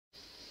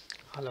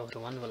Hello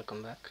everyone,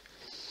 welcome back.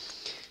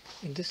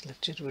 In this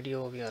lecture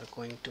video we are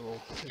going to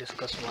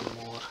discuss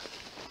one more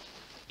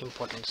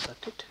important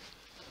circuit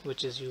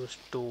which is used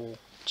to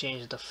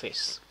change the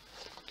phase.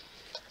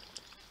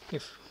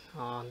 If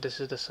this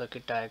is the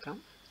circuit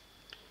diagram,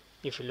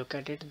 if you look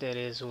at it, there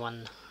is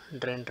one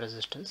drain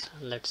resistance,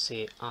 let's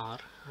say R,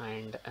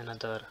 and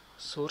another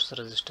source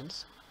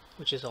resistance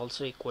which is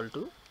also equal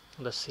to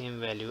the same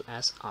value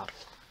as R.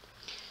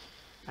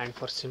 And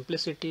for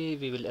simplicity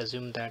we will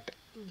assume that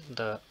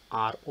the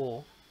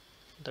RO,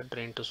 the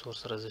drain to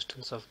source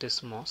resistance of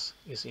this MOS,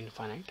 is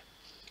infinite,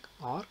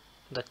 or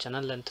the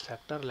channel length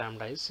factor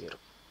lambda is 0.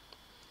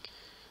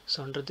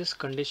 So under this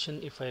condition,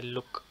 if I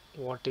look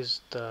what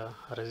is the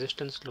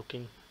resistance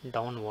looking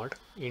downward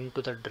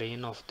into the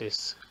drain of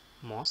this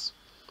MOS,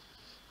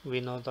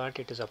 we know that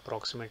it is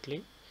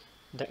approximately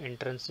the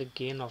intrinsic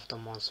gain of the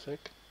MOSFET,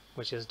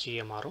 which is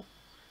GMRO,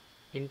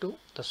 into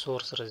the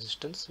source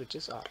resistance, which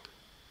is R.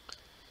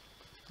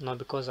 Now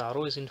because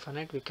RO is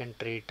infinite, we can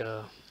treat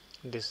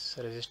this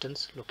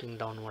resistance looking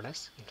downward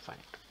as infinite,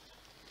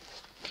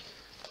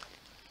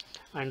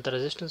 and the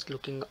resistance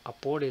looking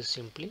upward is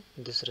simply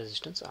this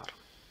resistance R.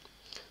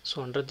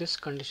 So under this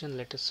condition,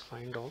 let us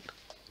find out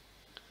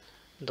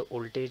the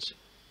voltage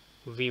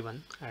V1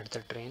 at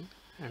the drain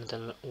and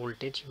the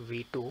voltage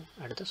V2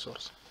 at the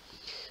source,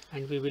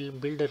 and we will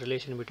build a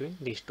relation between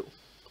these two.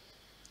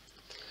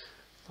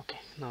 Okay,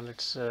 now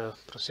let's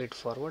proceed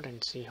forward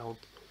and see how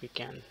we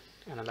can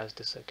analyze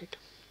this circuit.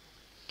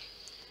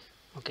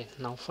 Okay,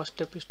 now first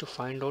step is to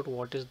find out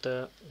what is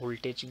the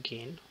voltage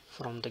gain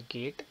from the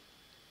gate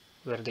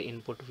where the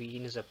input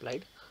Vin is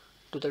applied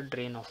to the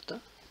drain of the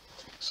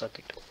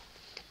circuit.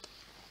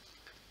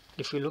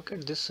 If you look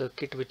at this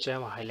circuit which I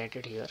have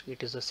highlighted here,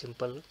 it is a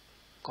simple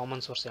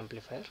common source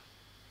amplifier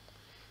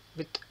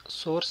with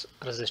source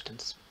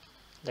resistance,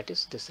 that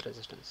is this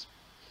resistance,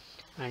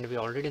 and we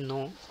already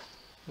know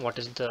what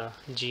is the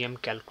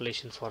GM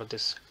calculation for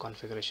this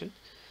configuration.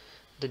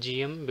 The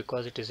GM,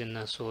 because it is in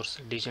a source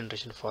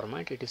degeneration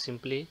format, it is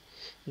simply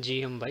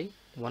GM by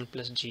 1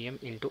 plus GM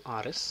into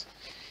RS,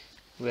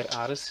 where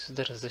RS is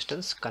the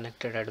resistance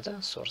connected at the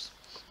source.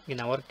 In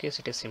our case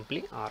it is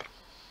simply R.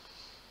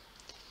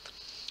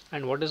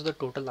 And what is the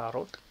total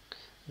ROUT?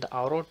 The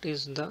ROUT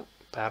is the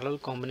parallel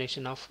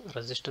combination of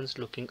resistance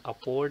looking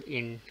upward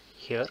in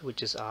here,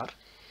 which is R,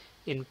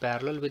 in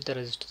parallel with the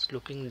resistance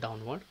looking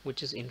downward,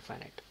 which is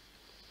infinite.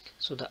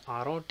 So the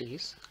ROUT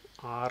is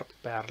R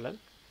parallel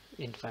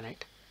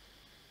infinite.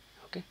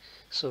 Okay,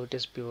 so it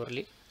is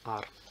purely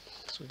R.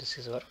 So this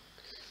is our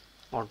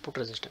output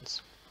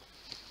resistance.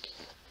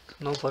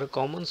 Now for a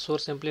common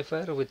source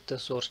amplifier with the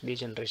source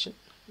degeneration,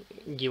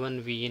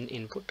 given V in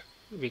input,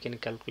 we can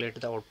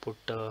calculate the output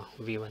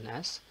V1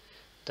 as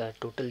the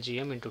total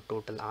GM into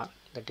total R,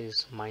 that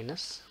is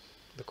minus,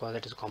 because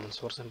that is common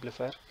source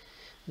amplifier,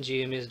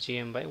 GM is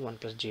GM by 1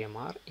 plus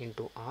GMR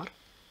into R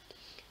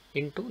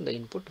into the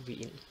input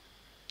Vin.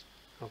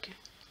 Okay,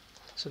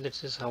 so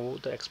this is how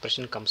the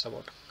expression comes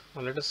about.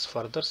 Now let us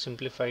further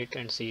simplify it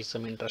and see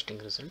some interesting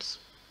results.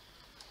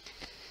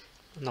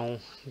 Now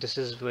this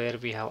is where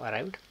we have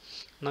arrived.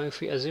 Now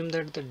if we assume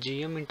that the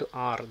GM into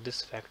R,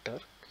 this factor,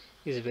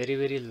 is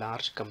very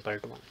large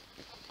compared to 1,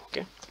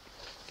 okay,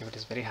 if it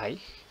is very high,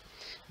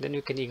 then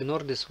you can ignore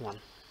this one.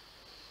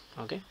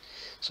 Okay,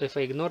 so if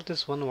I ignore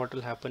this one, what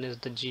will happen is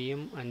the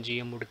GM and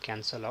GM would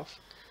cancel off,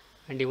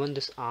 and even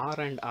this R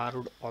and R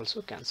would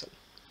also cancel.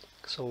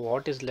 So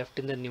what is left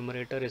in the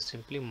numerator is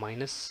simply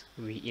minus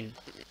Vin.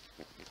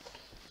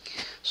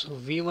 So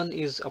V1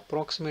 is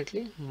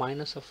approximately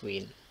minus of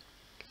Vin.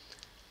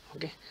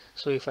 Okay,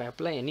 so if I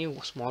apply any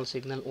small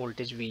signal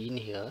voltage Vin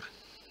here,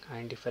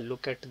 and if I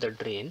look at the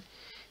drain,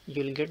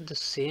 you will get the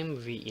same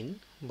Vin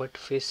but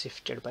phase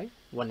shifted by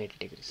 180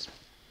 degrees.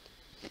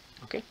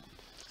 Okay,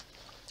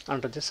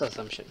 under this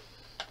assumption.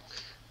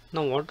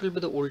 Now what will be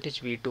the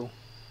voltage V2?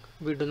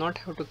 We do not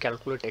have to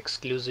calculate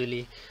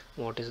exclusively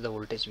what is the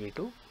voltage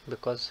V2,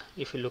 because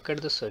if you look at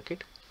the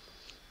circuit,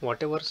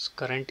 whatever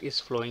current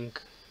is flowing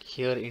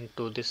here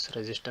into this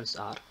resistance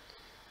R,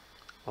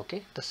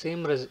 okay, the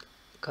same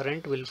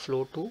current will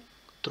flow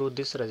through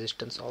this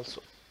resistance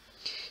also.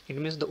 It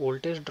means the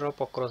voltage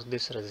drop across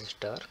this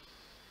resistor,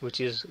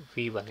 which is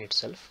V1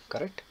 itself,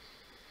 correct,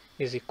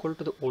 is equal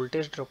to the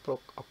voltage drop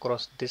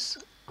across this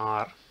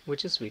R,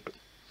 which is V2.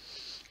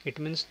 It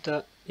means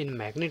in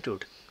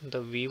magnitude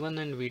the V1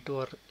 and V2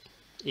 are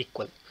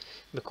equal,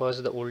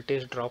 because the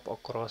voltage drop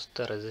across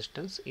the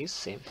resistance is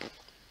same.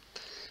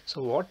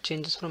 So what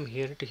changes from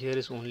here to here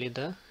is only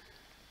the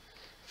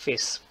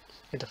phase.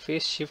 The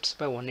phase shifts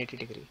by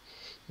 180 degree,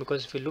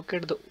 because if you look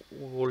at the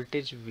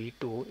voltage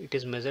V2, it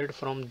is measured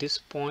from this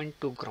point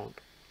to ground,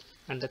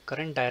 and the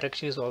current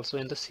direction is also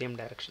in the same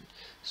direction.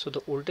 So the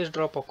voltage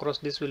drop across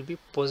this will be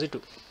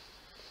positive.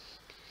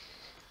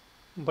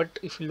 But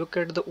if you look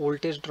at the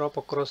voltage drop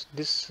across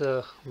this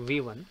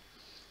V1,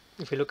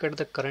 if you look at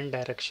the current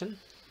direction,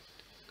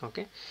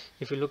 okay,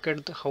 if you look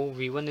at how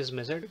V1 is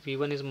measured,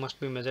 V1 must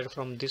be measured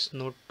from this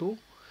node to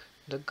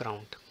the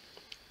ground,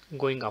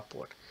 going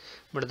upward,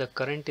 but the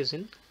current is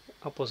in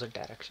opposite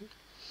direction.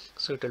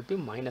 so it will be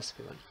minus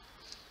V1.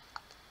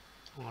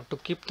 To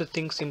keep the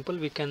thing simple,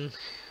 we can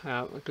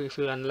if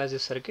you analyze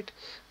this circuit,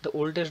 the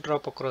voltage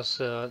drop across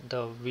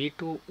the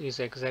V2 is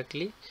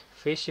exactly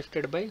phase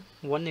shifted by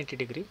 180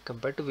 degree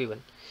compared to V1,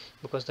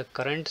 because the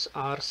currents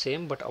are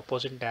same but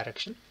opposite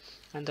direction,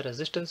 and the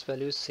resistance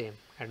value is same.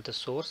 At the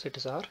source it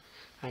is R,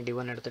 and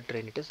even at the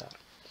drain it is R.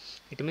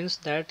 It means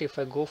that if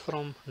I go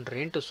from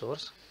drain to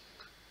source,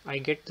 I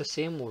get the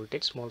same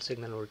voltage, small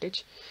signal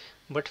voltage,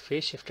 but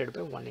phase shifted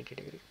by 180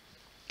 degree.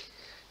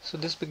 So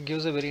this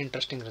gives a very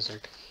interesting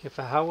result. If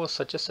I have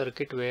such a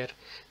circuit where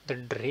the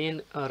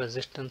drain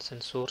resistance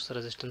and source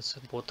resistance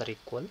both are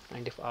equal,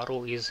 and if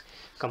RO is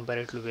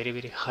comparatively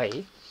very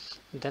high,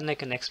 then I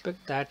can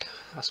expect that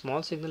a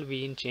small signal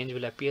V in change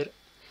will appear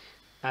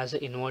as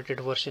an inverted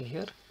version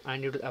here,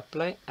 and it will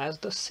apply as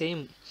the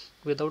same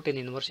without any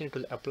inversion. It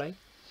will apply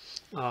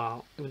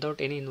without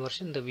any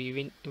inversion. The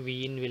V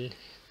in will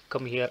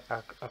come here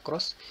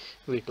across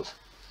V2.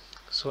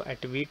 So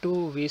at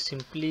V2 we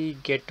simply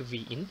get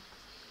V in.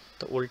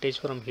 The voltage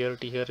from here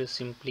to here is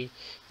simply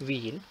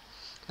V in,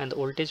 and the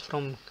voltage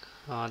from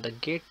the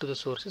gate to the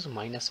source is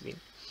minus V in.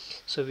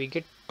 So we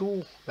get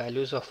two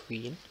values of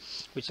V in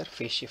which are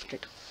phase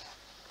shifted.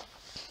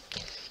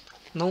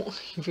 Now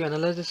if you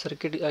analyze the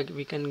circuit,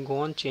 we can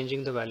go on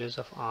changing the values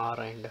of R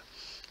and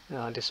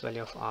this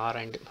value of R,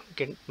 and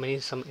get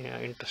some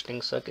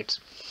interesting circuits.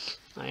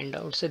 And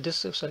I would say this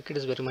circuit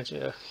is very much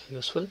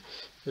useful.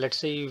 Let's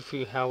say if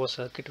you have a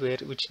circuit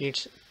which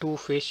needs two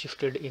phase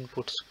shifted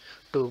inputs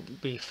to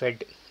be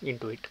fed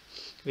into it,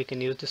 we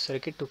can use this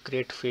circuit to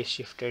create phase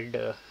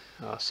shifted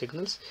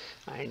signals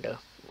and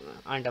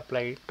apply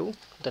it to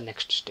the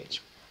next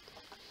stage.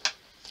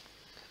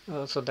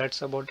 So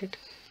that's about it.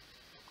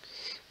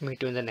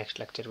 Meet you in the next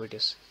lecture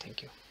videos.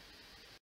 Thank you.